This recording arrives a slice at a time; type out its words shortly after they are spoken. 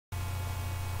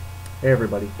Hey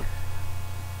everybody.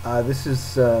 This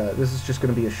is just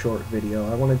going to be a short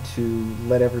video. I wanted to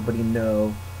let everybody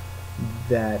know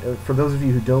that for those of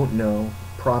you who don't know,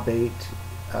 Prop 8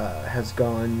 has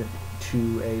gone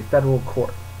to a federal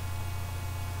court,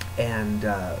 and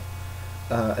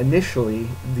initially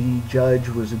the judge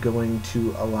was going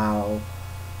to allow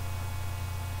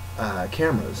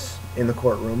cameras in the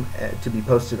courtroom to be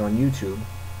posted on YouTube.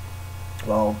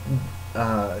 Well,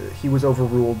 he was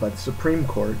overruled by the Supreme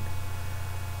Court.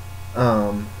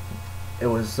 It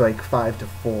was like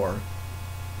 5-4,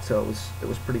 so it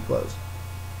was pretty close.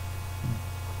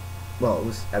 Well, it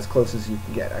was as close as you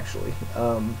can get, actually.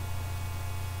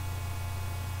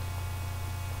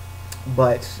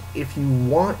 But if you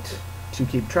want to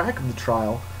keep track of the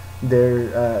trial,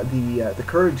 the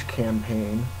Courage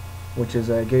Campaign, which is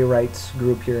a gay rights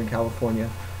group here in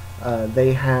California,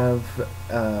 they have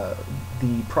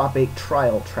the Prop 8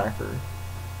 trial tracker,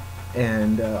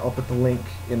 and I'll put the link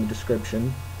in the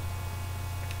description,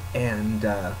 and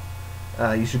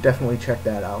you should definitely check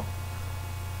that out.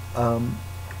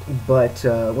 But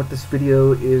what this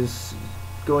video is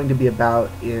going to be about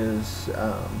is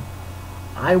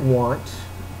I want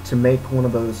to make one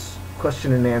of those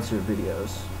question and answer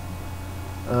videos.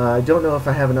 I don't know if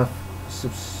I have enough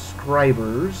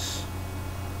subscribers,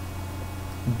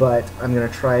 but I'm going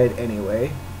to try it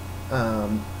anyway.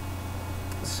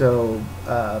 So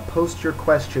post your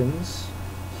questions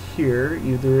here,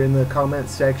 either in the comment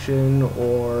section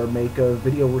or make a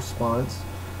video response.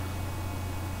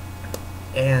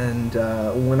 And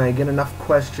when I get enough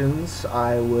questions,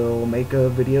 I will make a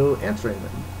video answering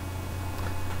them.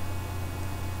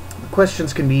 The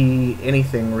questions can be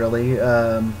anything, really.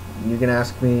 You can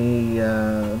ask me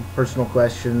personal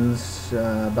questions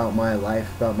about my life,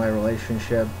 about my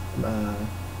relationship.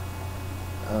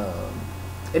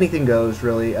 Anything goes,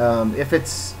 really. If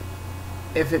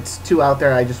it's too out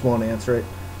there, I just won't answer it.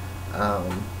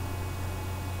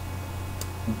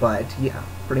 But yeah,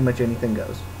 pretty much anything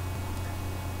goes.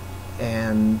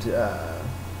 And I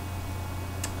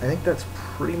think that's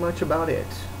pretty much about it.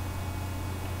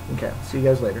 Okay, see you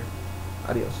guys later.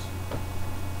 Adios.